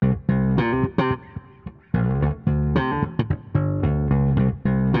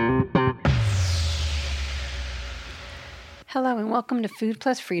Hello and welcome to Food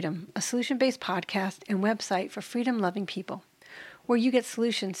Plus Freedom, a solution-based podcast and website for freedom-loving people, where you get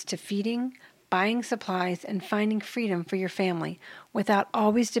solutions to feeding, buying supplies, and finding freedom for your family without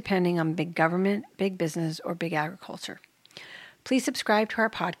always depending on big government, big business, or big agriculture. Please subscribe to our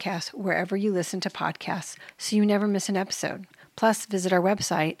podcast wherever you listen to podcasts so you never miss an episode. Plus, visit our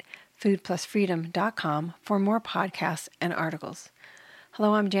website, foodplusfreedom.com, for more podcasts and articles.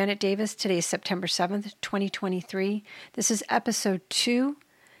 Hello, I'm Janet Davis. Today is September 7th, 2023. This is episode 2.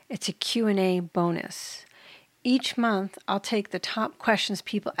 It's a Q&A bonus. Each month, I'll take the top questions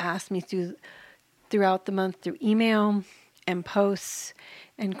people ask me throughout the month through email and posts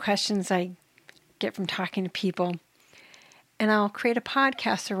and questions I get from talking to people, and I'll create a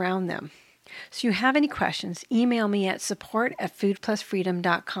podcast around them. So you have any questions, email me at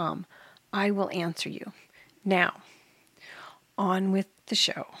support@foodplusfreedom.com. I will answer you. Now, on with the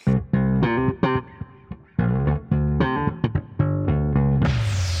show.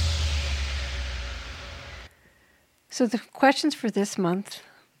 So the questions for this month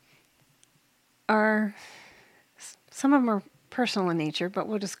are, some of them are personal in nature, but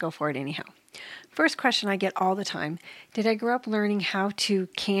we'll just go for it anyhow. First question I get all the time: did I grow up learning how to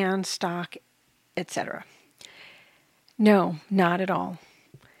can, stock, etc.? No, not at all.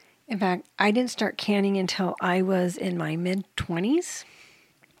 In fact, I didn't start canning until I was in my mid-20s.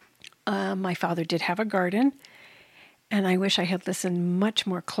 My father did have a garden, and I wish I had listened much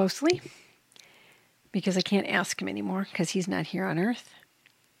more closely because I can't ask him anymore because he's not here on earth.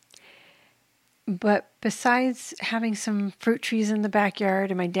 But besides having some fruit trees in the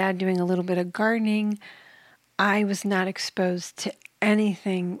backyard and my dad doing a little bit of gardening, I was not exposed to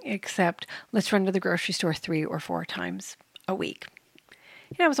anything except let's run to the grocery store 3 or 4 times a week.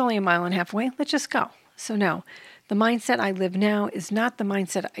 I was only a mile and a half away. Let's just go. So no, the mindset I live now is not the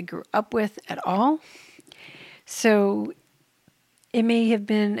mindset I grew up with at all. So it may have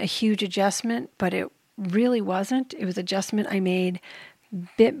been a huge adjustment, but it really wasn't. It was an adjustment I made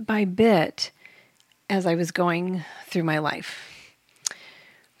bit by bit as I was going through my life.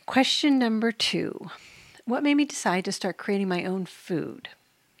 Question number 2. What made me decide to start creating my own food?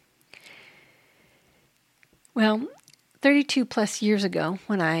 Well, 32 plus years ago,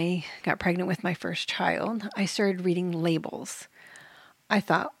 when I got pregnant with my first child, I started reading labels. I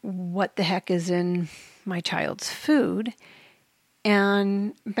thought, what the heck is in my child's food?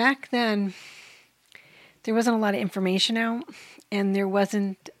 And back then, there wasn't a lot of information out, and there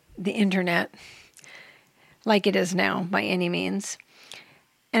wasn't the internet like it is now by any means.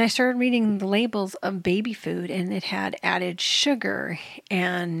 And I started reading the labels of baby food, and it had added sugar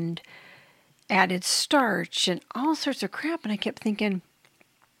and added starch and all sorts of crap. And I kept thinking,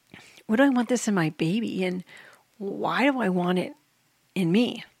 what do I want this in my baby? And why do I want it in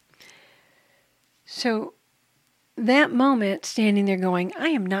me? So that moment, standing there going, I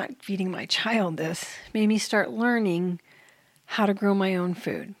am not feeding my child this, made me start learning how to grow my own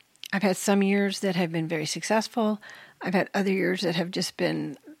food. I've had some years that have been very successful. I've had other years that have just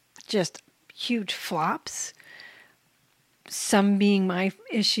been huge flops. Some being my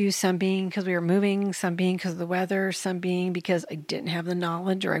issues, some being because we were moving, some being because of the weather, some being because I didn't have the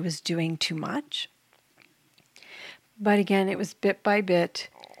knowledge or I was doing too much. But again, it was bit by bit,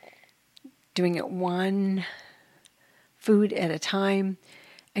 doing it one food at a time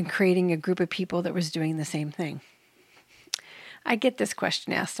and creating a group of people that was doing the same thing. I get this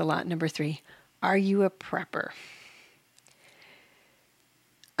question asked a lot. Number 3, are you a prepper?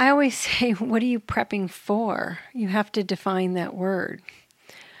 I always say, what are you prepping for? You have to define that word.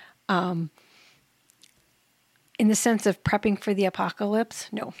 In the sense of prepping for the apocalypse,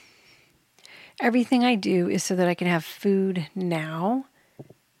 no. Everything I do is so that I can have food now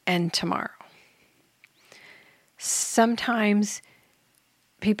and tomorrow. Sometimes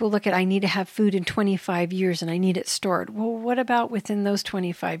people look at, I need to have food in 25 years and I need it stored. Well, what about within those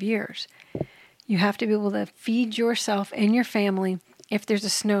 25 years? You have to be able to feed yourself and your family if there's a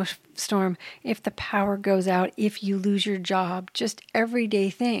snowstorm, if the power goes out, if you lose your job, just everyday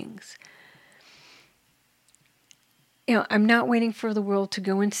things. I'm not waiting for the world to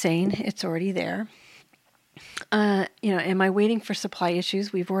go insane. It's already there. Am I waiting for supply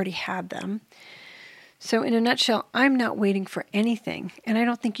issues? We've already had them. So in a nutshell, I'm not waiting for anything. And I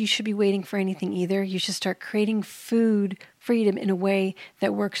don't think you should be waiting for anything either. You should start creating food freedom in a way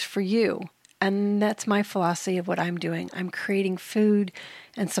that works for you. And that's my philosophy of what I'm doing. I'm creating food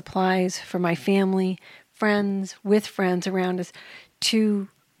and supplies for my family, friends, with friends around us to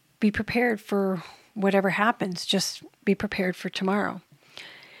be prepared for whatever happens. Just be prepared for tomorrow.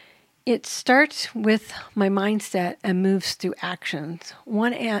 It starts with my mindset and moves through actions.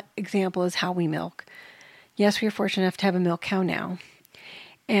 One example is how we milk. Yes, we are fortunate enough to have a milk cow now.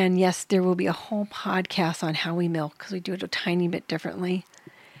 And yes, there will be a whole podcast on how we milk because we do it a tiny bit differently.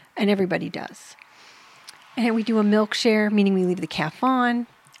 And everybody does. And we do a milk share, meaning we leave the calf on.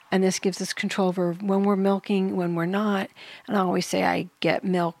 And this gives us control over when we're milking, when we're not. And I always say I get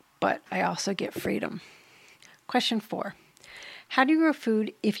milk, but I also get freedom. Question 4. How do you grow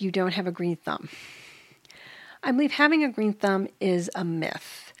food if you don't have a green thumb? I believe having a green thumb is a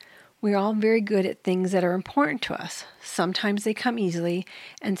myth. We're all very good at things that are important to us. Sometimes they come easily,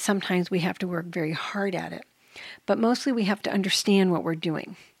 and sometimes we have to work very hard at it. But mostly we have to understand what we're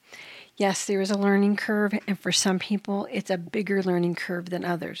doing. Yes, there is a learning curve, and for some people, it's a bigger learning curve than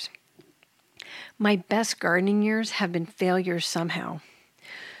others. My best gardening years have been failures somehow.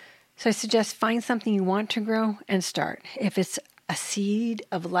 So I suggest find something you want to grow and start. If it's a seed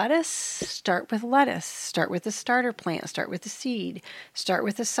of lettuce, start with lettuce. Start with a starter plant. Start with a seed. Start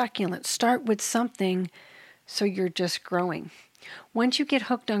with a succulent. Start with something so you're just growing. Once you get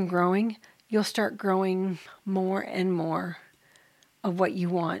hooked on growing, you'll start growing more and more of what you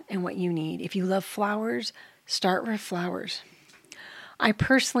want and what you need. If you love flowers, start with flowers. I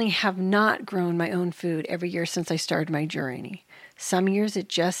personally have not grown my own food every year since I started my journey. Some years it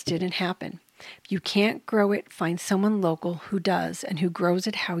just didn't happen. If you can't grow it, find someone local who does and who grows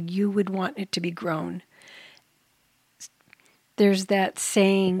it how you would want it to be grown. There's that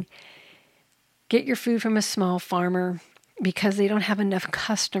saying, get your food from a small farmer because they don't have enough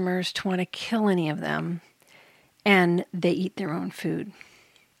customers to want to kill any of them, and they eat their own food.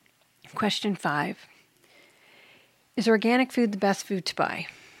 Question 5. Is organic food the best food to buy?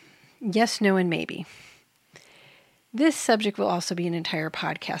 Yes, no, and maybe. This subject will also be an entire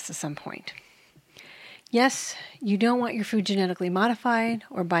podcast at some point. Yes, you don't want your food genetically modified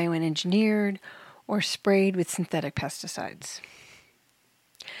or bioengineered or sprayed with synthetic pesticides.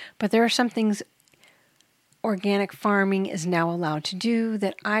 But there are some things organic farming is now allowed to do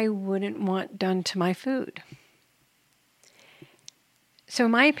that I wouldn't want done to my food. So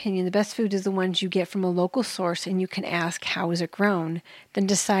in my opinion, the best food is the ones you get from a local source and you can ask how is it grown, then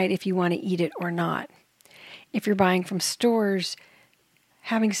decide if you want to eat it or not. If you're buying from stores,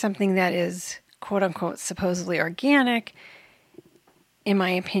 having something that is quote-unquote supposedly organic, in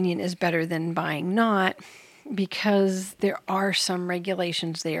my opinion, is better than buying not, because there are some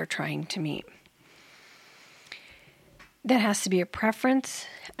regulations they are trying to meet. That has to be a preference,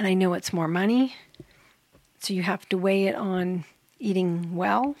 and I know it's more money, so you have to weigh it on eating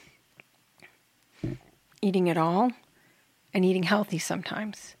well, eating it all, and eating healthy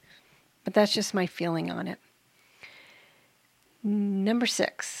sometimes. But that's just my feeling on it. Number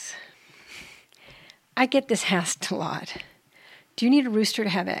 6. I get this asked a lot. Do you need a rooster to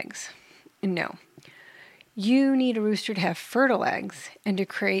have eggs? No. You need a rooster to have fertile eggs and to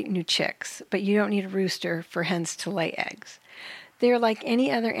create new chicks, but you don't need a rooster for hens to lay eggs. They're like any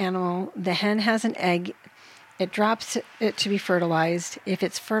other animal. The hen has an egg. It drops it to be fertilized. If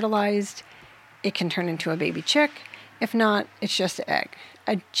it's fertilized, it can turn into a baby chick. If not, it's just an egg.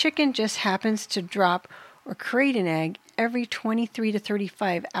 A chicken just happens to drop or create an egg every 23 to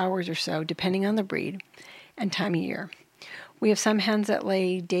 35 hours or so, depending on the breed and time of year. We have some hens that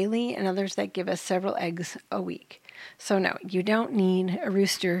lay daily and others that give us several eggs a week. So no, you don't need a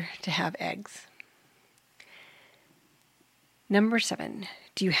rooster to have eggs. Number 7,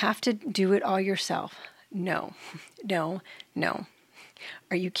 do you have to do it all yourself? No.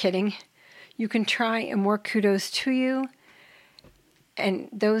 Are you kidding? You can try, and more kudos to you. And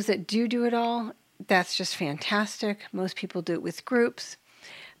those that do it all, that's just fantastic. Most people do it with groups.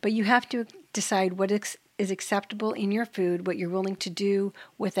 But you have to decide what is acceptable in your food, what you're willing to do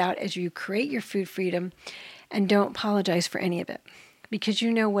without as you create your food freedom, and don't apologize for any of it, because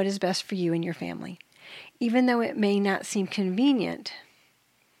you know what is best for you and your family. Even though it may not seem convenient,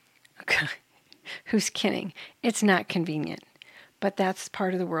 who's kidding? It's not convenient, but that's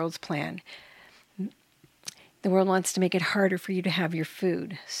part of the world's plan. The world wants to make it harder for you to have your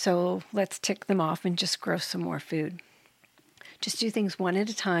food, so let's tick them off and just grow some more food. Just do things one at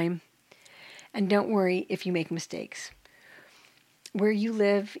a time, and don't worry if you make mistakes. Where you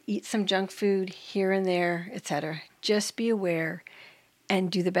live, eat some junk food here and there, etc. Just be aware and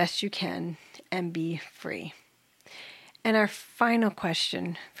do the best you can and be free. And our final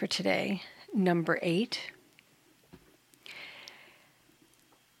question for today, number 8.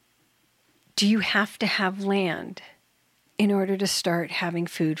 Do you have to have land in order to start having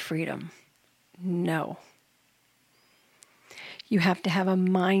food freedom? No. You have to have a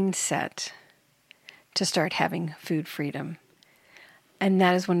mindset to start having food freedom. And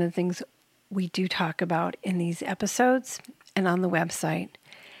that is one of the things we do talk about in these episodes and on the website.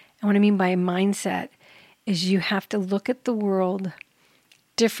 And what I mean by mindset is you have to look at the world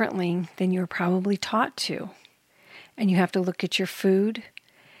differently than you're probably taught to. And you have to look at your food.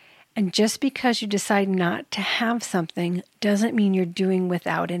 And just because you decide not to have something doesn't mean you're doing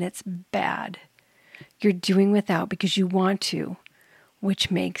without and it's bad. You're doing without because you want to, which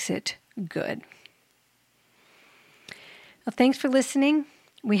makes it good. Well, thanks for listening.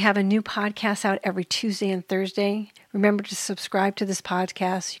 We have a new podcast out every Tuesday and Thursday. Remember to subscribe to this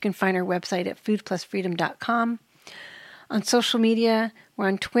podcast. You can find our website at foodplusfreedom.com. On social media, we're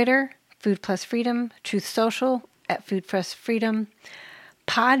on Twitter, Food Plus Freedom, Truth Social at Food Plus Freedom,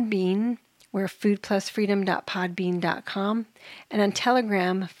 Podbean, we're foodplusfreedom.podbean.com, and on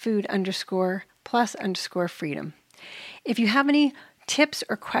Telegram, food_plus_freedom. If you have any tips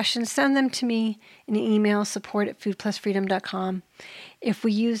or questions, send them to me in an email, support@foodplusfreedom.com. If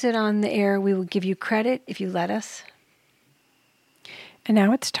we use it on the air, we will give you credit if you let us. And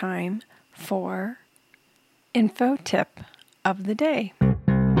now it's time for Info Tip of the Day.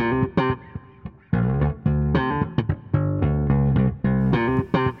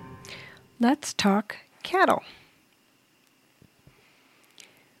 Let's talk cattle.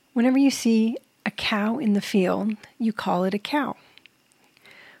 Whenever you see a cow in the field, you call it a cow.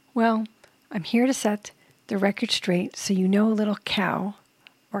 Well, I'm here to set the record straight so you know a little cow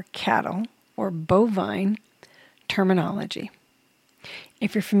or cattle or bovine terminology.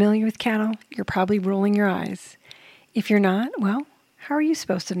 If you're familiar with cattle, you're probably rolling your eyes. If you're not, well, how are you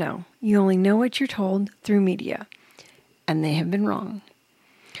supposed to know? You only know what you're told through media, and they have been wrong.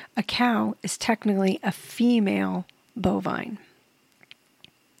 A cow is technically a female bovine.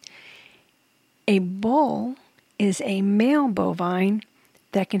 A bull is a male bovine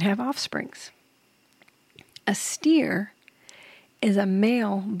that can have offsprings. A steer is a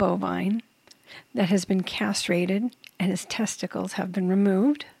male bovine that has been castrated and his testicles have been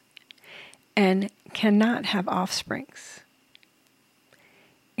removed and cannot have offsprings.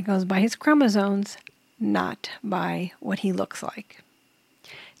 It goes by his chromosomes, not by what he looks like.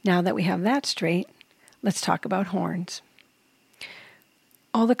 Now that we have that straight, let's talk about horns.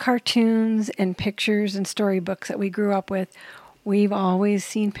 All the cartoons and pictures and storybooks that we grew up with, we've always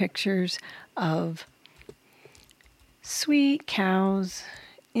seen pictures of sweet cows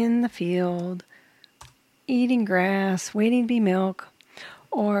in the field, eating grass, waiting to be milked,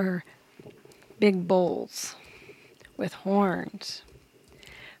 or big bulls with horns.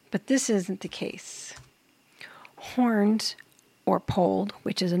 But this isn't the case. Horns, or polled,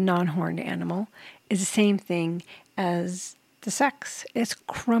 which is a non-horned animal, is the same thing as the sex. It's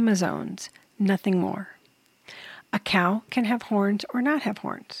chromosomes, nothing more. A cow can have horns or not have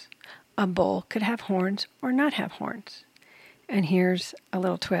horns. A bull could have horns or not have horns. And here's a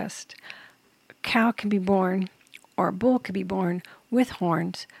little twist. A cow can be born, or a bull could be born with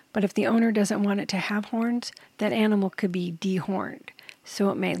horns, but if the owner doesn't want it to have horns, that animal could be dehorned.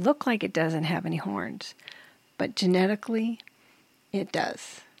 So it may look like it doesn't have any horns, but genetically, it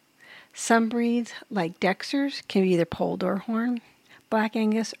does. Some breeds, like Dexter's, can be either polled or horned. Black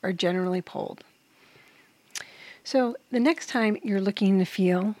Angus are generally polled. So the next time you're looking in the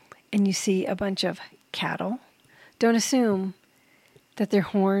field and you see a bunch of cattle, don't assume that they're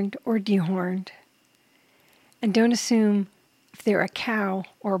horned or dehorned. And don't assume if they're a cow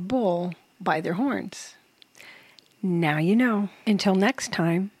or bull by their horns. Now you know. Until next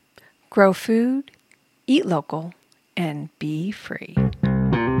time, grow food, eat local, and be free.